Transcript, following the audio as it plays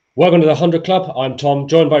Welcome to the 100 Club. I'm Tom,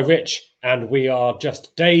 joined by Rich, and we are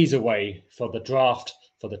just days away for the draft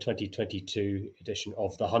for the 2022 edition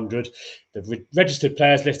of the 100. The registered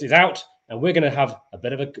players list is out, and we're going to have a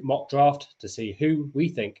bit of a mock draft to see who we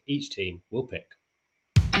think each team will pick.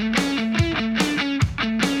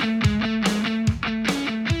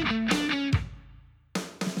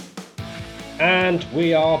 And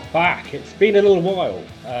we are back. It's been a little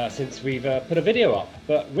while since we've put a video up.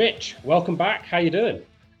 But Rich, welcome back. How you doing?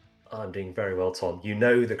 I'm doing very well, Tom. You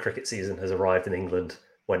know the cricket season has arrived in England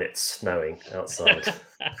when it's snowing outside,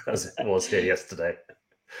 as it was here yesterday.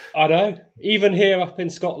 I know. Even here up in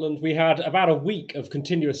Scotland, we had about a week of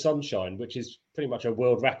continuous sunshine, which is pretty much a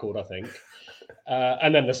world record, I think.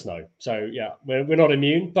 And then the snow. So, yeah, we're not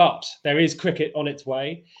immune, but there is cricket on its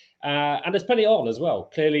way. And there's plenty on as well.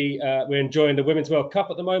 Clearly, we're enjoying the Women's World Cup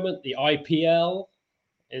at the moment. The IPL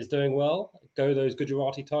is doing well. Go those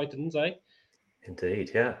Gujarati Titans, eh?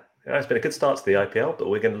 Indeed, yeah. It's been a good start to the IPL, but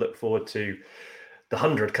we're going to look forward to the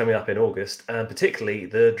 100 coming up in August, and particularly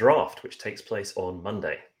the draft, which takes place on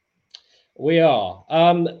Monday. We are.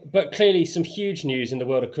 But clearly, some huge news in the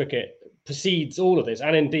world of cricket precedes all of this,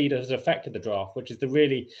 and indeed has affected the draft, which is the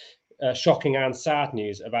really shocking and sad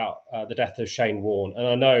news about the death of Shane Warne. And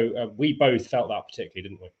I know we both felt that particularly,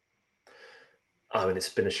 didn't we? I mean, it's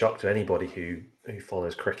been a shock to anybody who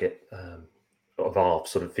follows cricket of our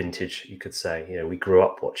sort of vintage, you could say. You know, we grew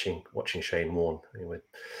up watching Shane Warne. We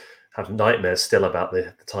have nightmares still about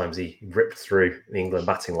the times he ripped through the England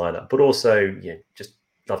batting lineup, but also just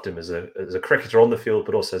loved him as a cricketer on the field,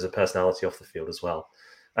 but also as a personality off the field as well.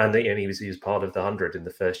 And he was part of the 100 in the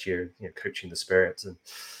first year, coaching the Spirits,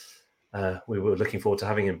 and we were looking forward to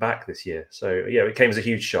having him back this year. So yeah, it came as a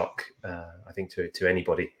huge shock, I think, to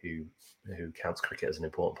anybody who counts cricket as an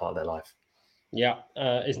important part of their life. Yeah,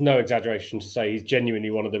 it's no exaggeration to say he's genuinely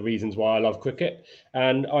one of the reasons why I love cricket,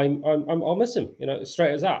 and I'll miss him,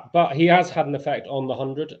 straight as that. But he has had an effect on the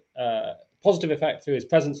 100, positive effect through his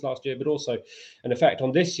presence last year, but also an effect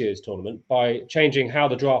on this year's tournament by changing how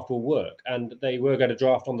the draft will work. And they were going to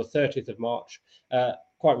draft on the 30th of March.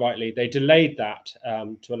 Quite rightly, they delayed that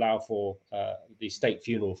to allow for the state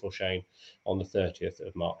funeral for Shane on the 30th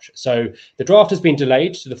of March. So the draft has been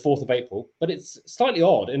delayed to the 4th of April, but it's slightly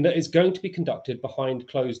odd in that it's going to be conducted behind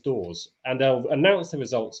closed doors, and they'll announce the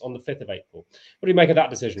results on the 5th of April. What do you make of that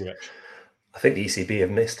decision, Rich? I think the ECB have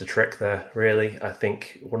missed a trick there, really. I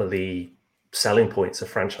think one of the selling points of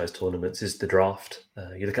franchise tournaments is the draft.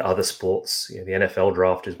 You look at other sports, the NFL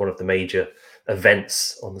draft is one of the major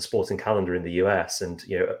events on the sporting calendar in the US. And,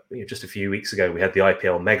 just a few weeks ago, we had the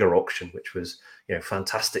IPL mega auction, which was,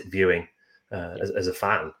 fantastic viewing as a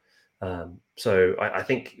fan. So I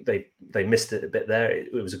think they missed it a bit there.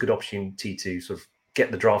 It was a good opportunity to sort of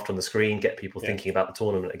get the draft on the screen, get people thinking about the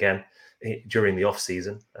tournament again during the off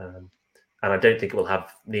season. And I don't think it will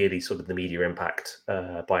have nearly sort of the media impact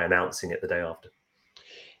by announcing it the day after.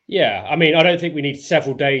 Yeah, I mean, I don't think we need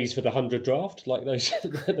several days for the 100 draft, like those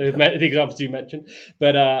the examples you mentioned.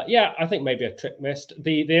 But yeah, I think maybe a trick missed.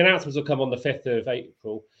 The announcements will come on the 5th of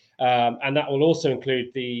April, and that will also include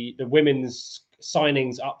the women's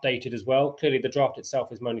signings updated as well. Clearly, the draft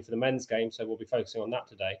itself is mainly for the men's game, so we'll be focusing on that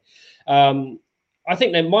today. I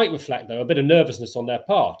think they might reflect, though, a bit of nervousness on their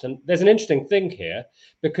part. And there's an interesting thing here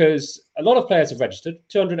because a lot of players have registered,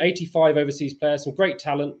 285 overseas players, some great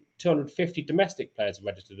talent, 250 domestic players have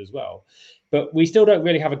registered as well. But we still don't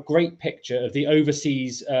really have a great picture of the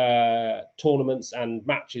overseas tournaments and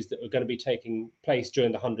matches that are going to be taking place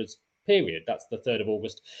during the 100s period. That's the 3rd of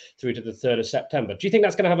August through to the 3rd of September. Do you think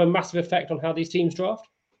that's going to have a massive effect on how these teams draft?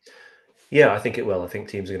 Yeah, I think it will. I think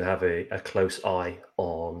teams are going to have a close eye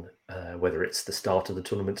on whether it's the start of the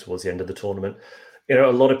tournament towards the end of the tournament. A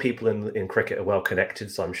lot of people in cricket are well connected,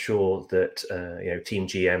 so I'm sure that team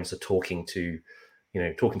GMs are talking to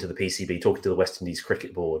the PCB, talking to the West Indies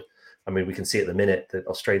Cricket Board. I mean, we can see at the minute that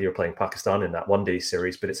Australia are playing Pakistan in that one-day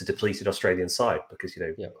series, but it's a depleted Australian side because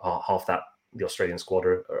half that the Australian squad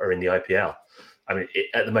are in the IPL. I mean,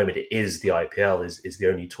 at the moment, it is the IPL is the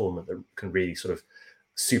only tournament that can really sort of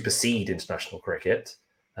supersede international cricket.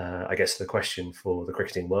 I guess the question for the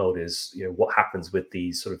cricketing world is, what happens with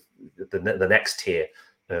these sort of the next tier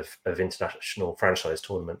of international franchise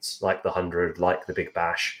tournaments, like the 100, like the Big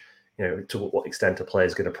Bash. To what extent are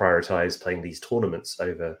players going to prioritise playing these tournaments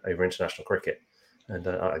over international cricket? And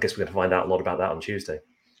I guess we're going to find out a lot about that on Tuesday.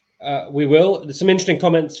 We will. There's some interesting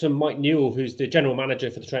comments from Mike Newell, who's the general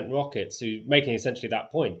manager for the Trent Rockets, who's making essentially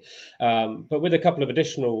that point. But with a couple of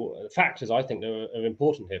additional factors, I think are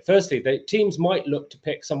important here. Firstly, the teams might look to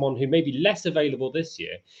pick someone who may be less available this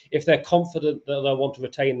year if they're confident that they'll want to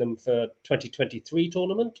retain them for 2023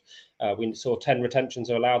 tournament. We saw 10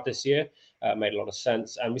 retentions are allowed this year. Made a lot of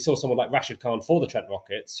sense. And we saw someone like Rashid Khan for the Trent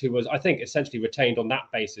Rockets, who was, I think, essentially retained on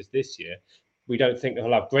that basis this year. We don't think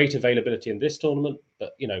he'll have great availability in this tournament,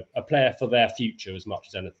 but a player for their future as much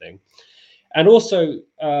as anything. And also,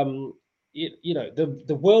 the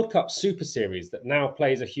World Cup Super Series that now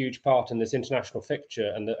plays a huge part in this international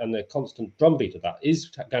fixture and the constant drumbeat of that is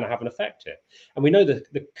going to have an effect here. And we know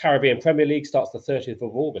that the Caribbean Premier League starts the 30th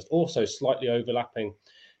of August, also slightly overlapping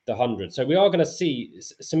the 100. So we are going to see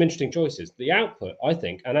some interesting choices. The output, I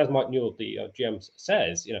think, and as Mike Newell, the GM,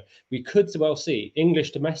 says, we could well see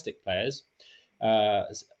English domestic players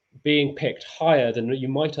being picked higher than you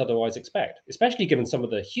might otherwise expect, especially given some of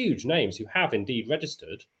the huge names who have indeed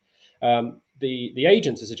registered. The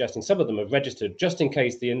agents are suggesting some of them have registered just in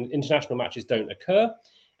case the international matches don't occur,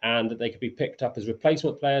 and that they could be picked up as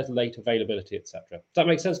replacement players, late availability, etc. Does that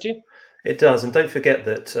make sense to you? It does, and don't forget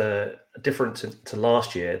that different to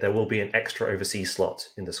last year, there will be an extra overseas slot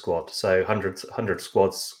in the squad. So 100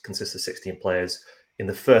 squads consist of 16 players. In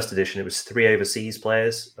the first edition, it was 3 overseas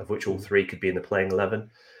players, of which all 3 could be in the playing 11.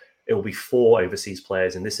 It will be 4 overseas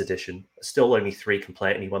players in this edition. Still only 3 can play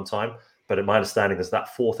at any one time. But my understanding is that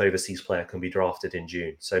 4th overseas player can be drafted in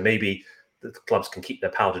June. So maybe the clubs can keep their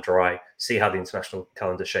powder dry, see how the international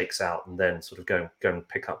calendar shakes out, and then sort of go and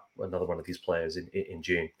pick up another one of these players in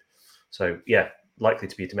June. So, yeah, likely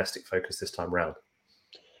to be domestic focus this time round.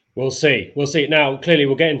 We'll see. Now, clearly,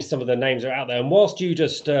 we'll get into some of the names that are out there. And whilst you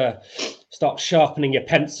just start sharpening your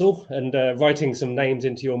pencil and writing some names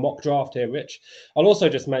into your mock draft here, Rich, I'll also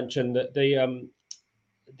just mention that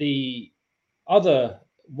the other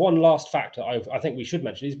one last factor I think we should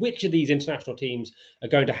mention is which of these international teams are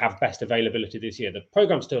going to have best availability this year. The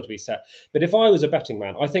program's still to be set. But if I was a betting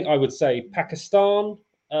man, I think I would say Pakistan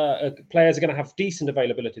players are going to have decent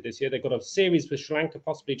availability this year. They've got a series with Sri Lanka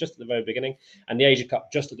possibly just at the very beginning and the Asia Cup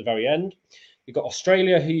just at the very end. You've got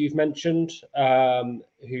Australia, who you've mentioned,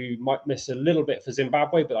 who might miss a little bit for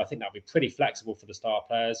Zimbabwe, but I think that'll be pretty flexible for the star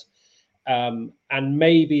players. And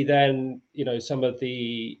maybe then, some of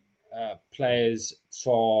the players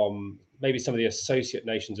from maybe some of the associate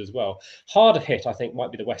nations as well. Harder hit, I think,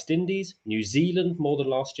 might be the West Indies, New Zealand more than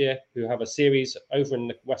last year, who have a series over in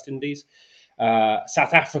the West Indies.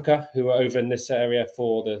 South Africa, who are over in this area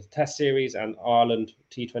for the Test series, and Ireland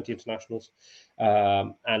T20 internationals,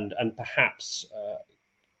 and perhaps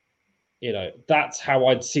that's how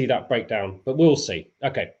I'd see that breakdown. But we'll see.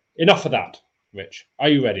 Okay, enough of that. Rich, are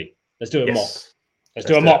you ready? Let's do a mock. Let's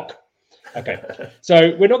do a mock. Okay,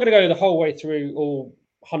 so we're not going to go the whole way through all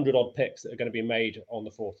 100 odd picks that are going to be made on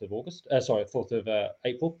the 4th of August. 4th of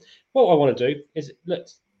April. What I want to do is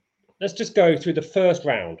let's just go through the first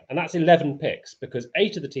round, and that's 11 picks because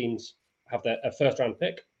 8 of the teams have their first round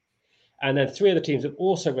pick, and then 3 of the teams have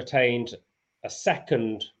also retained a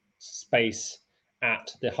second space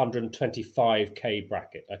at the 125k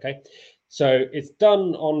bracket. Okay, so it's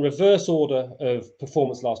done on reverse order of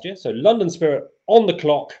performance last year. So London Spirit on the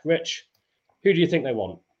clock. Rich, who do you think they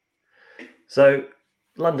want? So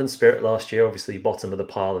London Spirit last year, obviously bottom of the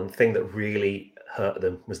pile, and the thing that really hurt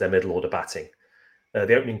them was their middle order batting.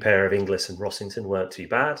 The opening pair of Inglis and Rossington weren't too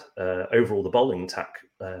bad. Overall, the bowling attack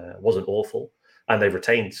wasn't awful. And they've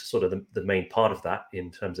retained sort of the main part of that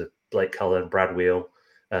in terms of Blake Cullen, Brad Wheel,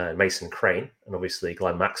 Mason Crane. And obviously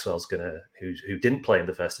Glenn Maxwell's who didn't play in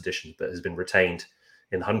the first edition, but has been retained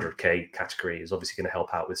in the 100k category, is obviously going to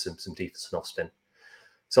help out with some defense and off spin.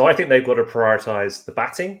 So I think they've got to prioritise the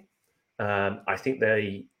batting. I think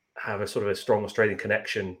they have a sort of a strong Australian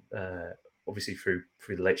connection, obviously through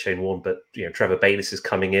the late Shane Warne, but Trevor Bayliss is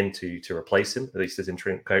coming in to replace him, at least as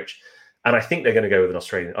interim coach. And I think they're going to go with an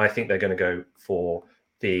Australian. I think they're going to go for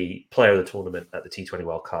the player of the tournament at the T20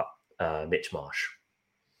 World Cup, Mitch Marsh.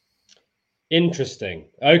 Interesting.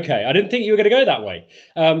 Okay, I didn't think you were going to go that way.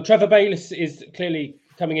 Trevor Bayliss is clearly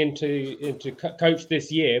coming into coach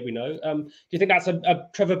this year. We know. Do you think that's a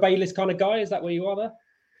Trevor Bayliss kind of guy? Is that where you are there?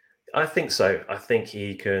 I think so. I think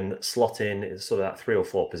he can slot in sort of that 3 or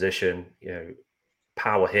 4 position.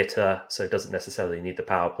 Power hitter, so doesn't necessarily need the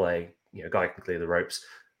power play. Guy can clear the ropes.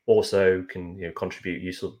 Also can contribute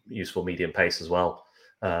useful medium pace as well.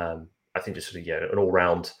 I think just sort of an all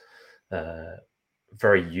round,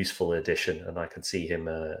 very useful addition, and I can see him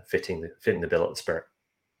fitting the bill at the Spirit.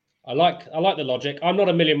 I like the logic. I'm not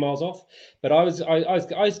a million miles off, but I was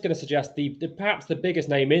going to suggest the perhaps the biggest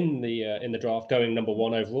name in the draft going number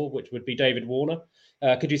one overall, which would be David Warner.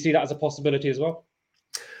 Could you see that as a possibility as well?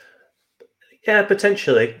 Yeah,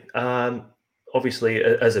 potentially. Obviously,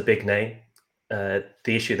 as a big name, the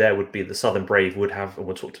issue there would be the Southern Brave would have, and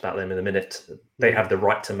we'll talk about them in a minute. They have the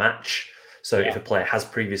right to match. So if a player has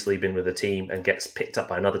previously been with a team and gets picked up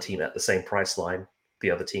by another team at the same price line,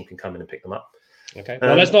 the other team can come in and pick them up. Okay.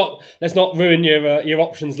 Well, let's not ruin your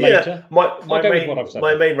options later.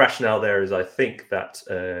 My main rationale there is I think that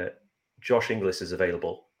Josh Inglis is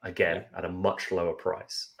available again at a much lower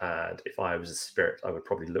price, and if I was a Spirit, I would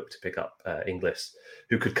probably look to pick up Inglis,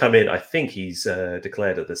 who could come in. I think he's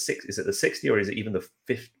declared at the six. Is it the 60 or is it even the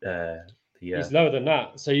 50? He's lower than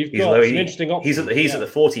that, so you've got some interesting options. He's at the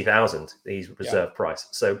 40,000. He's reserve price,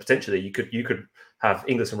 so potentially you could have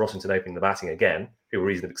Inglis and Rossington opening the batting again, who were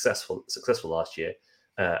reasonably successful last year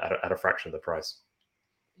at a fraction of the price.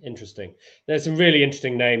 Interesting. There's some really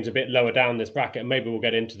interesting names a bit lower down this bracket, and maybe we'll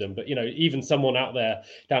get into them. But even someone out there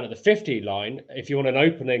down at the 50 line, if you want an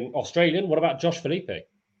opening Australian, what about Josh Felipe at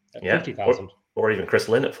 50,000? Or even Chris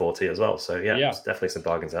Lynn at 40 as well. So there's definitely some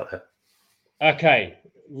bargains out there. Okay,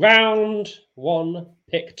 round 1,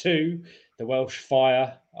 pick 2. The Welsh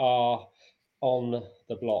Fire are on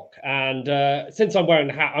the block, and since I'm wearing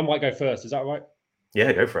the hat, I might go first. Is that right?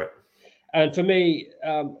 Yeah, go for it. And for me,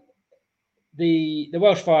 the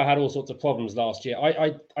Welsh Fire had all sorts of problems last year.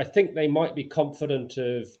 I think they might be confident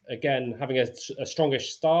of again having a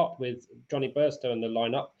strongish start with Johnny Burstow in the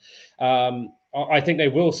lineup. I think they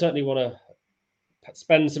will certainly want to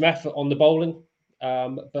spend some effort on the bowling,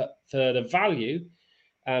 but for the value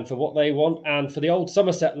and for what they want, and for the old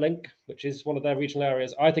Somerset link, which is one of their regional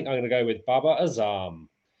areas, I think I'm going to go with Babar Azam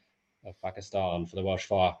of Pakistan for the Welsh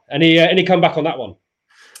Fire. Any comeback on that one?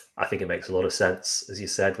 I think it makes a lot of sense, as you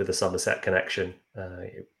said, with the Somerset connection.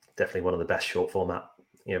 Definitely one of the best short format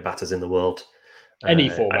batters in the world. Any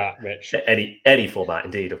format, Rich. Any format,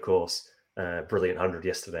 indeed, of course. Brilliant 100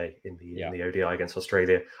 yesterday in the ODI against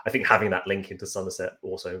Australia. I think having that link into Somerset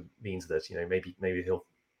also means that maybe he'll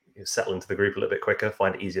settle into the group a little bit quicker,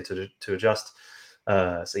 find it easier to adjust.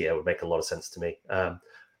 So it would make a lot of sense to me.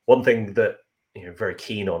 One thing that very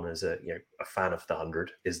keen on as a fan of the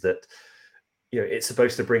 100 is that it's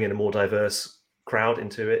supposed to bring in a more diverse crowd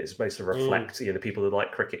into it. It's supposed to reflect the people that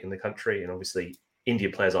like cricket in the country, and obviously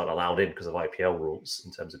Indian players aren't allowed in because of IPL rules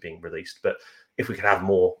in terms of being released. But if we could have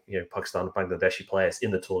more, Pakistan and Bangladeshi players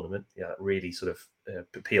in the tournament, that really sort of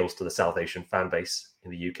appeals to the South Asian fan base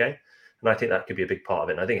in the UK. And I think that could be a big part of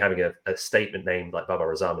it. And I think having a statement name like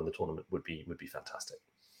Babar Azam in the tournament would be fantastic.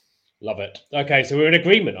 Love it. Okay, so we're in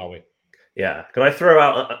agreement, are we? Yeah. Can I throw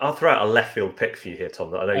out? I'll throw out a left field pick for you here,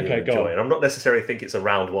 Tom, that I know you'll enjoy. And I'm not necessarily think it's a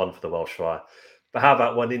round 1 for the Welsh Fire, but how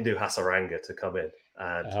about Wanindu Hasaranga to come in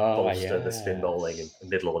and bolster the spin bowling and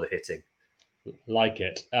middle order hitting? Like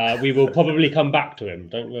it. We will probably come back to him.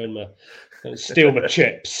 Don't steal my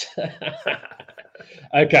chips.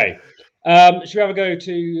 Okay. Should we have a go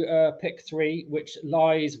to pick 3, which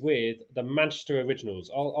lies with the Manchester Originals?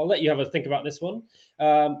 I'll let you have a think about this one.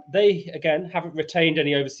 They, again, haven't retained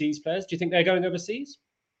any overseas players. Do you think they're going overseas?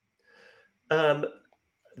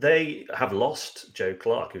 They have lost Joe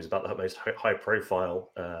Clark, who was about the most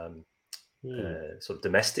high-profile sort of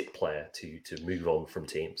domestic player to move on from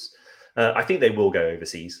teams. I think they will go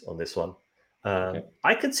overseas on this one.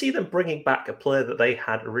 I could see them bringing back a player that they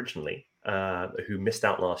had originally, who missed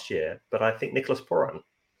out last year, but I think Nicholas Poran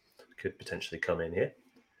could potentially come in here.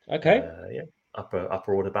 Okay.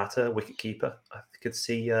 Upper order batter, wicket keeper. I could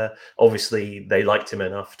see. Obviously, they liked him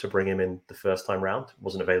enough to bring him in the first time round.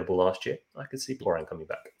 Wasn't available last year. I could see Poran coming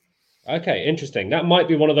back. Okay, interesting. That might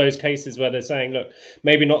be one of those cases where they're saying, look,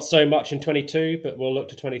 maybe not so much in 22, but we'll look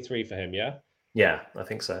to 23 for him. Yeah. Yeah, I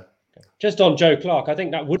think so. Just on Joe Clark, I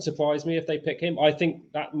think that would surprise me if they pick him. I think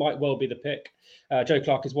that might well be the pick. Joe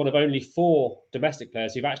Clark is one of only 4 domestic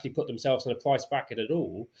players who've actually put themselves in a price bracket at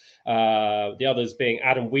all. The others being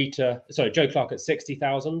Joe Clark at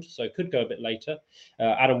 60,000, so could go a bit later.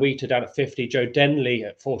 Adam Wheater down at 50, Joe Denley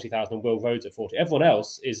at 40,000, and Will Rhodes at 40. Everyone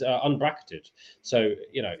else is unbracketed. So,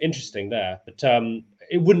 interesting there. But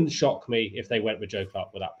it wouldn't shock me if they went with Joe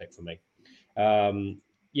Clark with that pick for me.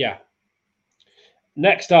 Yeah.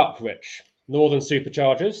 Next up, Rich, Northern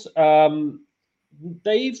Superchargers.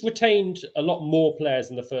 They've retained a lot more players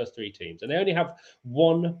than the first 3 teams, and they only have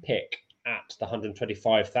 1 pick at the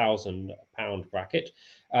 £125,000 bracket.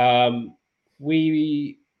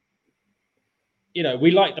 We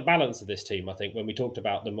like the balance of this team, I think, when we talked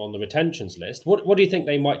about them on the retentions list. What do you think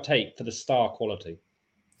they might take for the star quality?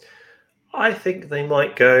 I think they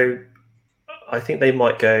might go I think they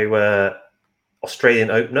might go Australian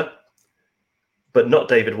opener, but not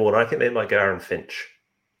David Warner. I think they might go Aaron Finch.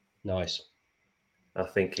 Nice. I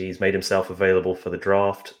think he's made himself available for the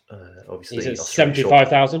draft. Obviously, he's at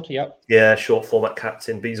 75,000. Yep. Yeah, short format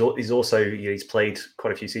captain, but he's also he's played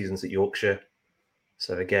quite a few seasons at Yorkshire,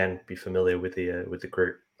 so again, be familiar with the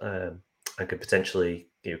group, and could potentially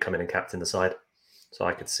come in and captain the side. So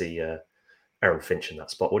I could see Aaron Finch in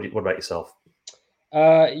that spot. What about yourself?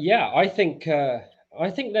 Yeah, I think they're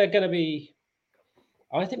going to be.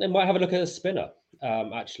 I think they might have a look at a spinner,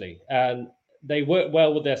 actually. And they worked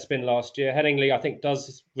well with their spin last year. Headingley, I think,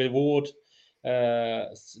 does reward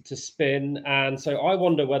to spin. And so I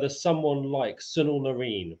wonder whether someone like Sunil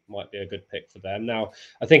Nareen might be a good pick for them. Now,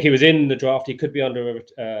 I think he was in the draft. He could be under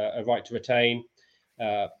a right to retain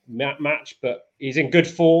match, but he's in good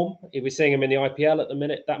form. We're seeing him in the IPL at the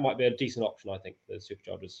minute. That might be a decent option, I think, for the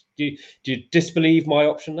Superchargers. Do you disbelieve my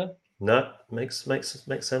option there? No, makes sense.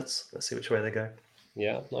 Let's see which way they go.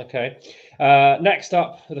 Yeah, okay. Next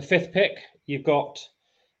up, for the 5th pick, you've got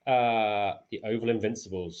the Oval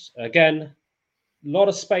Invincibles. Again, a lot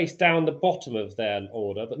of space down the bottom of their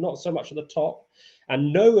order, but not so much at the top,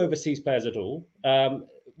 and no overseas players at all.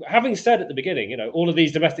 Having said at the beginning, all of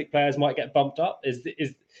these domestic players might get bumped up. Is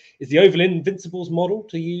the Oval Invincibles model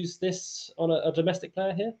to use this on a domestic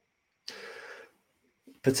player here?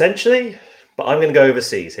 Potentially. But I'm going to go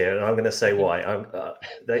overseas here, and I'm going to say why.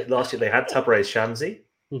 Last year they had Tabraiz Shamsi.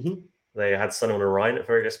 Mm-hmm. They had Sunil Narine at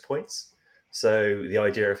various points. So the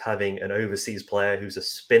idea of having an overseas player who's a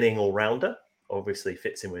spinning all-rounder obviously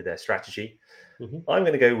fits in with their strategy. Mm-hmm. I'm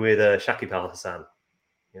going to go with Shakib Al Hassan.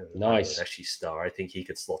 Nice. Bangladeshi star. I think he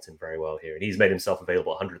could slot in very well here. And he's made himself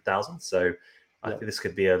available at 100,000. So I think this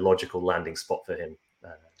could be a logical landing spot for him.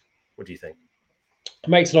 What do you think?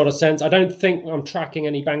 Makes a lot of sense. I don't think I'm tracking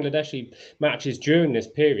any Bangladeshi matches during this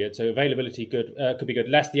period, so availability could be good.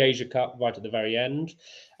 Less the Asia Cup right at the very end.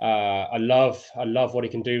 I love what he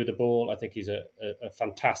can do with the ball. I think he's a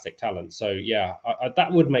fantastic talent. So yeah,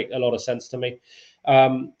 that would make a lot of sense to me.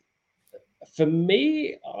 For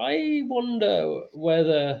me, I wonder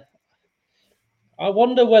whether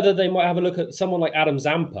they might have a look at someone like Adam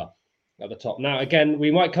Zampa at the top. Now, again,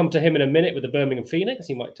 we might come to him in a minute with the Birmingham Phoenix.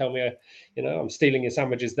 He might tell me, I'm stealing your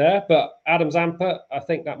sandwiches there. But Adam Zampa, I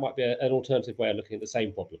think that might be an alternative way of looking at the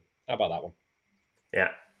same problem. How about that one? Yeah,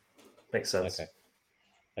 makes sense.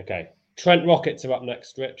 Okay. Trent Rockets are up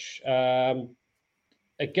next, Rich.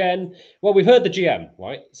 Again, well, we've heard the GM,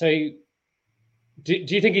 right? So do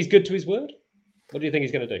you think he's good to his word? What do you think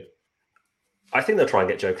he's going to do? I think they'll try and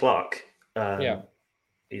get Joe Clark. Yeah.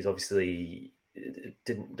 He's obviously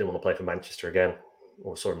didn't want to play for Manchester again,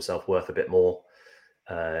 or saw himself worth a bit more.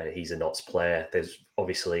 He's a Notts player. There's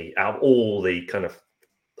obviously, out of all the kind of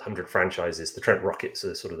 100 franchises, the Trent Rockets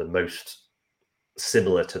are sort of the most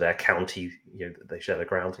similar to their county. They share the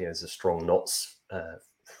ground. There's a strong Notts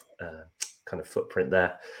kind of footprint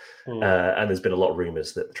there. And there's been a lot of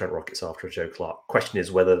rumours that the Trent Rockets are after Joe Clark. Question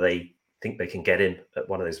is whether they think they can get in at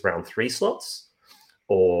one of those round 3 slots,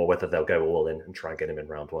 or whether they'll go all in and try and get him in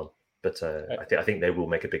round 1. But I think they will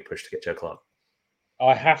make a big push to get Joe Clark.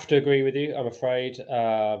 I have to agree with you, I'm afraid.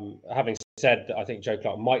 Having said that, I think Joe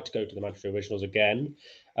Clark might go to the Manchester Originals again.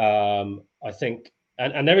 I think,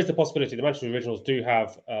 and there is the possibility the Manchester Originals do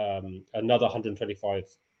have another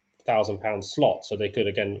 £125,000 slot, so they could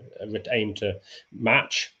again aim to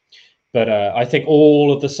match. But I think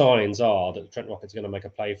all of the signs are that the Trent Rockets are going to make a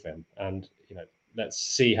play for him, and let's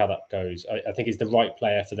see how that goes. I think he's the right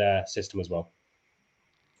player for their system as well.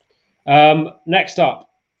 Next up,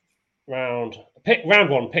 round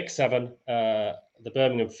 1, pick 7, the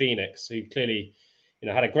Birmingham Phoenix, who clearly,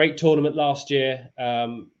 had a great tournament last year.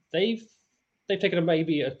 They've taken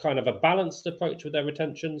maybe a kind of a balanced approach with their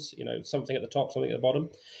retentions. Something at the top, something at the bottom.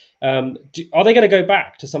 Are they going to go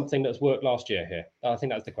back to something that's worked last year here? I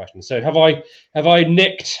think that's the question. So have I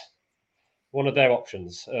nicked one of their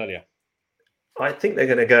options earlier? I think they're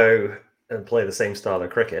going to go and play the same style of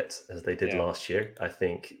cricket as they did last year. I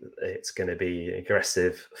think it's going to be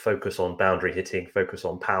aggressive, focus on boundary hitting, focus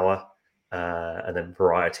on power, and then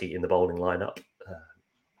variety in the bowling lineup.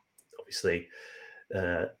 Obviously,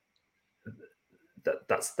 that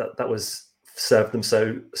was served them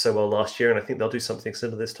so well last year, and I think they'll do something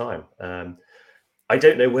similar this time. I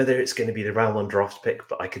don't know whether it's going to be the round 1 draft pick,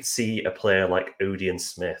 but I could see a player like Odean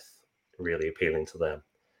Smith really appealing to them.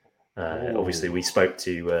 Obviously, we spoke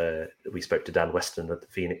to Dan Weston at the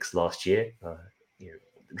Phoenix last year,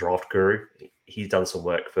 draft guru. He's done some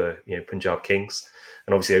work for Punjab Kings,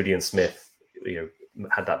 and obviously Odean Smith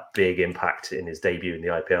had that big impact in his debut in the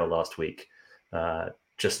IPL last week.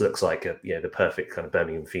 just looks like the perfect kind of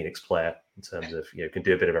Birmingham Phoenix player in terms of can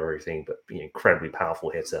do a bit of everything, but incredibly powerful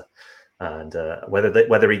hitter. And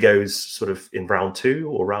whether he goes sort of in round 2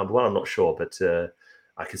 or round 1, I'm not sure, but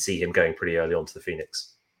I can see him going pretty early on to the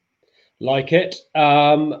Phoenix. Like it.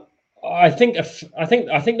 I think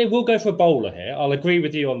they will go for a bowler here. I'll agree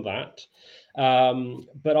with you on that.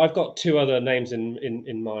 But I've got 2 other names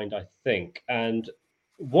in mind, I think, and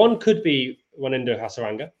one could be Wanindo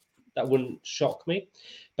Hasaranga. That wouldn't shock me.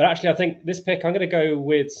 But actually, I think this pick, I'm going to go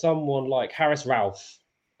with someone like Haris Rauf,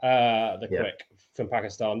 quick from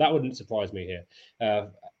Pakistan. That wouldn't surprise me here.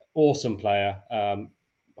 Awesome player.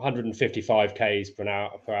 155 Ks per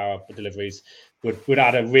hour for deliveries would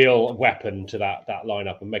add a real weapon to that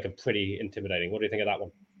lineup and make them pretty intimidating. What do you think of that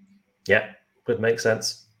one? Yeah, would make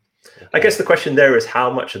sense. Okay. I guess the question there is how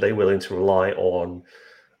much are they willing to rely on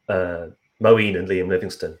Moeen and Liam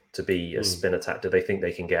Livingston to be a spin attack? Do they think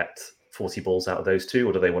they can get 40 balls out of those 2,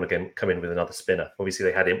 or do they want to come in with another spinner? Obviously,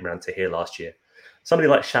 they had Imran Tahir last year. Somebody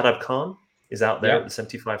like Shadab Khan is out there at the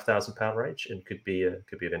 £75,000 range and could be of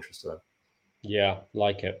interest to them. Yeah,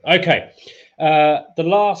 like it. Okay. The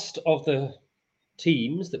last of the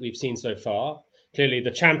teams that we've seen so far, clearly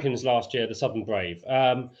the champions last year, the Southern Brave.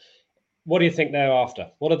 What do you think they're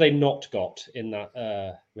after? What have they not got in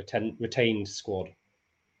that retained squad?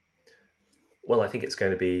 Well, I think it's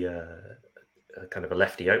going to be a kind of a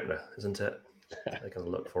lefty opener, isn't it? They're going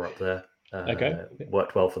to look for up there. Okay.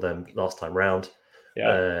 Worked well for them last time round.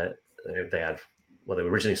 Yeah. They were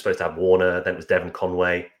originally supposed to have Warner, then it was Devon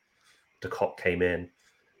Conway. De Kock came in.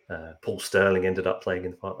 Paul Sterling ended up playing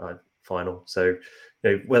in the final. So,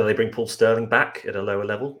 whether they bring Paul Sterling back at a lower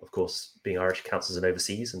level, of course, being Irish counts as an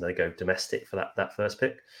overseas, and they go domestic for that first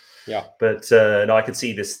pick. Yeah. But no, I could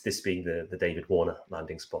see this being the David Warner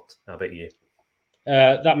landing spot. How about you?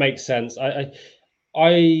 That makes sense. I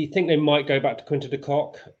think they might go back to Quinton de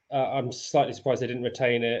Kock. I'm slightly surprised they didn't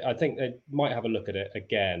retain it. I think they might have a look at it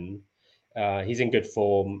again. He's in good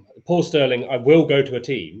form. Paul Sterling, I will go to a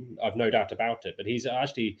team. I've no doubt about it. But he's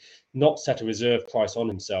actually not set a reserve price on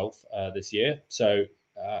himself this year. So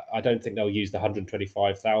I don't think they'll use the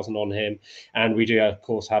 125,000 on him. And we do, of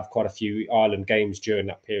course, have quite a few Ireland games during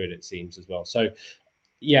that period, it seems, as well. So,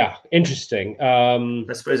 yeah, interesting.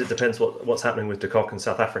 I suppose it depends what's happening with de Kock in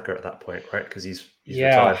South Africa at that point, right? Because he's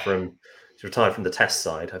retired from the Test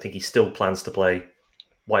side. I think he still plans to play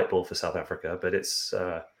white ball for South Africa, but it's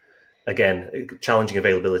again challenging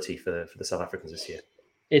availability for the South Africans this year.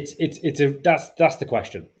 That's the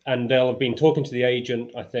question, and they'll have been talking to the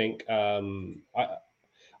agent. I think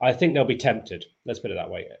I think they'll be tempted. Let's put it that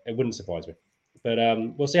way. It wouldn't surprise me, but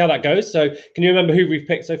we'll see how that goes. So, can you remember who we've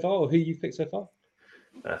picked so far, or who you've picked so far?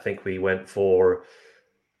 I think we went for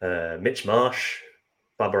Mitch Marsh,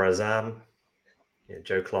 Babar Azam,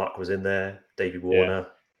 Joe Clark was in there, Davey Warner.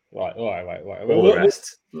 Right. All the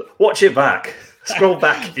rest. Watch it back. Scroll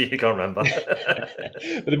back if you can't remember.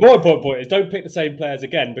 But the more important point is don't pick the same players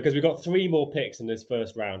again, because we've got 3 more picks in this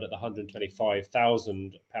first round at the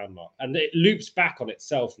 £125,000 mark. And it loops back on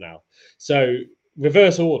itself now. So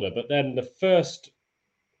reverse order, but then the first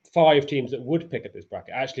 5 teams that would pick at this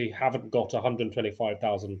bracket actually haven't got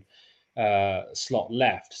 125,000 slot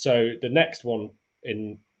left. So the next one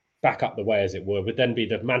in back up the way, as it were, would then be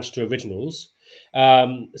the Manchester Originals.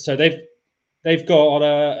 So they've got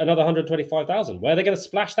another 125,000. Where are they going to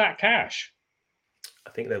splash that cash?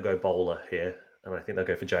 I think they'll go bowler here, and I think they'll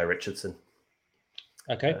go for Jay Richardson.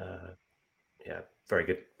 Okay. Very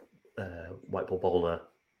good white ball bowler.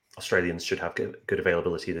 Australians should have good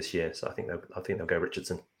availability this year, so I think they'll go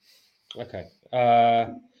Richardson. Okay.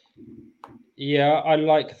 Yeah, I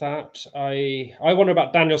like that. I wonder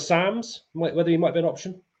about Daniel Sams, whether he might be an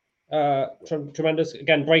option. Tremendous.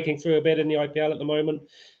 Again, breaking through a bit in the IPL at the moment.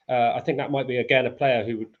 I think that might be, again, a player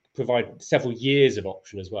who would provide several years of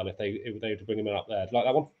option as well if they were to bring him in up there. Like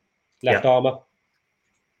that one? Left armour.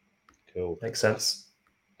 Cool. Makes sense.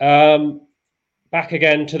 Back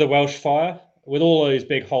again to the Welsh Fire with all those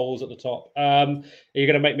big holes at the top. Are you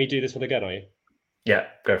going to make me do this one again, are you? Yeah,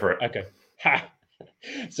 go for it. Okay.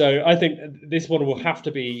 So I think this one will have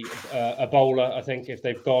to be a bowler, I think, if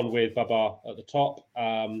they've gone with Babar at the top.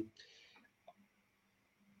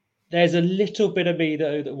 There's a little bit of me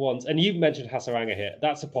that wants, and you've mentioned Hasaranga here.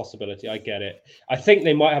 That's a possibility. I get it. I think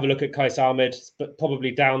they might have a look at Kais Ahmed, but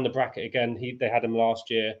probably down the bracket again. They had him last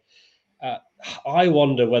year. I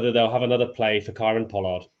wonder whether they'll have another play for Kieran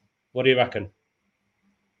Pollard. What do you reckon?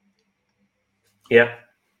 Yeah,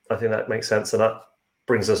 I think that makes sense. And that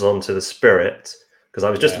brings us on to the Spirit, because I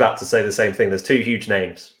was just about to say the same thing. There's 2 huge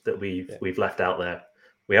names that we've left out there.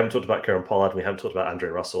 We haven't talked about Kieran Pollard. We haven't talked about Andre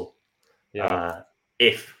Russell. Yeah.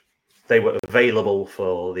 If they were available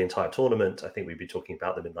for the entire tournament, I think we'd be talking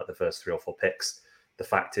about them in like the first 3 or 4 picks. The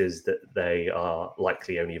fact is that they are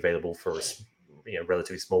likely only available for a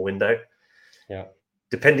relatively small window. Yeah.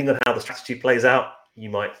 Depending on how the strategy plays out, you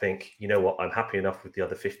might think, you know what, I'm happy enough with the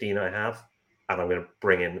other 15 I have, and I'm going to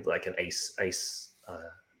bring in like an ace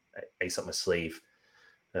up my sleeve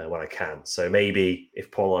when I can. So maybe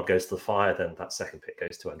if Pollard goes to the fire, then that second pick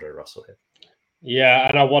goes to Andre Russell here. Yeah,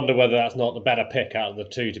 and I wonder whether that's not the better pick out of the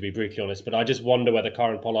two, to be brutally honest. But I just wonder whether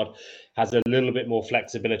Kieran Pollard has a little bit more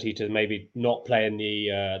flexibility to maybe not play in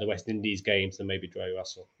the West Indies games than maybe Dre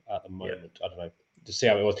Russell at the moment. Yeah. I don't know, to see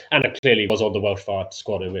how it was. And it clearly was on the Welsh Fire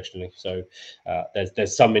squad originally. So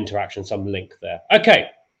there's some interaction, some link there. Okay,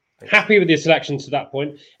 happy with your selections to that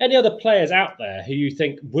point. Any other players out there who you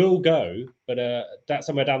think will go, but that's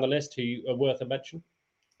somewhere down the list who are worth a mention?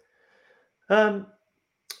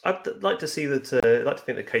 I'd like to see that. I'd like to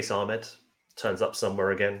think that Case Ahmed turns up somewhere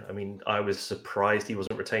again. I mean, I was surprised he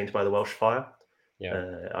wasn't retained by the Welsh Fire.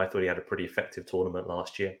 Yeah, I thought he had a pretty effective tournament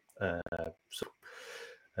last year.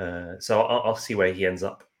 So I'll see where he ends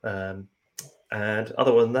up. And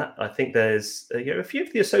other than that, I think there's a few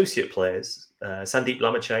of the associate players. Sandeep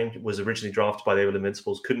Lamachan was originally drafted by the Oval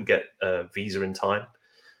Invincibles, couldn't get a visa in time.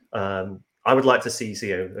 I would like to see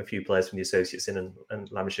a few players from the associates in, and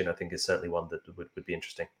Lamachan, I think, is certainly one that would be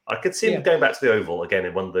interesting. I could see him going back to the Oval again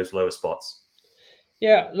in one of those lower spots.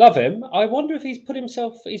 Yeah, love him. I wonder if he's put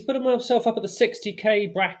himself up at the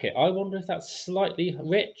 60k bracket. I wonder if that's slightly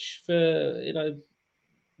rich for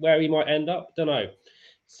where he might end up. Don't know.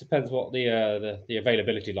 It depends what the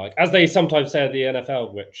availability like. As they sometimes say at the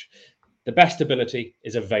NFL, Rich, the best ability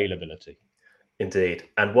is availability. Indeed.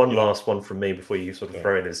 And one last one from me before you sort of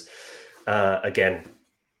throw in is, again,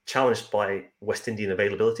 challenged by West Indian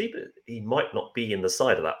availability, but he might not be in the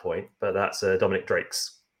side at that point. But that's Dominic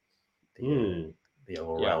Drakes, the young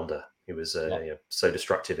all-rounder. He was so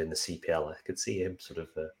destructive in the CPL. I could see him sort of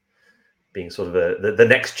being sort of the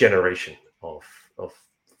next generation of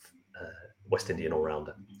West Indian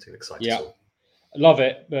all-rounder. Too exciting. Yeah. Love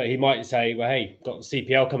it, but he might say, well, hey, got the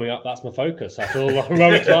CPL coming up. That's my focus. That's all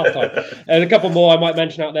heroics last time. And a couple more I might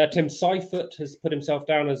mention out there. Tim Seifert has put himself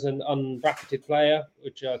down as an unbracketed player,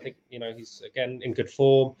 which I think, he's, again, in good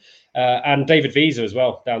form. And David Visa as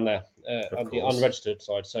well down there on the unregistered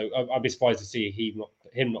side. So I'd be surprised to see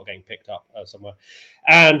him not getting picked up somewhere.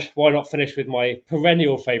 And why not finish with my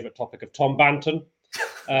perennial favourite topic of Tom Banton?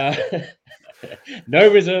 No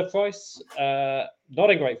reserve price, not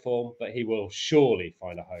in great form, but he will surely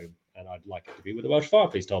find a home, and I'd like it to be with the Welsh Fire.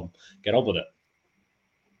 Please, Tom, get on with it.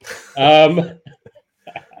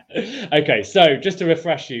 Okay, so just to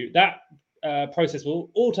refresh you, that process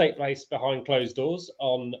will all take place behind closed doors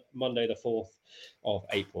on Monday, the 4th of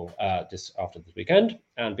April, just after this weekend,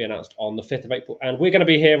 and be announced on the 5th of April. And we're going to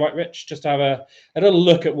be here, right, Rich, just to have a little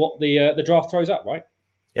look at what the draft throws up, right?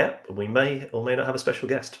 Yeah, we may or may not have a special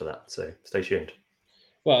guest for that, so stay tuned.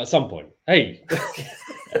 Well, at some point. Hey,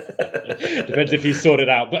 depends if you sort it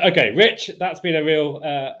out. But okay, Rich, that's been a real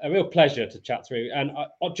pleasure to chat through. And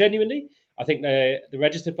genuinely, I think the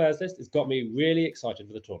registered players list has got me really excited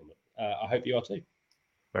for the tournament. I hope you are too.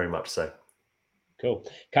 Very much so. Cool.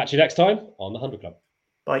 Catch you next time on the 100 Club.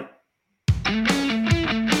 Bye.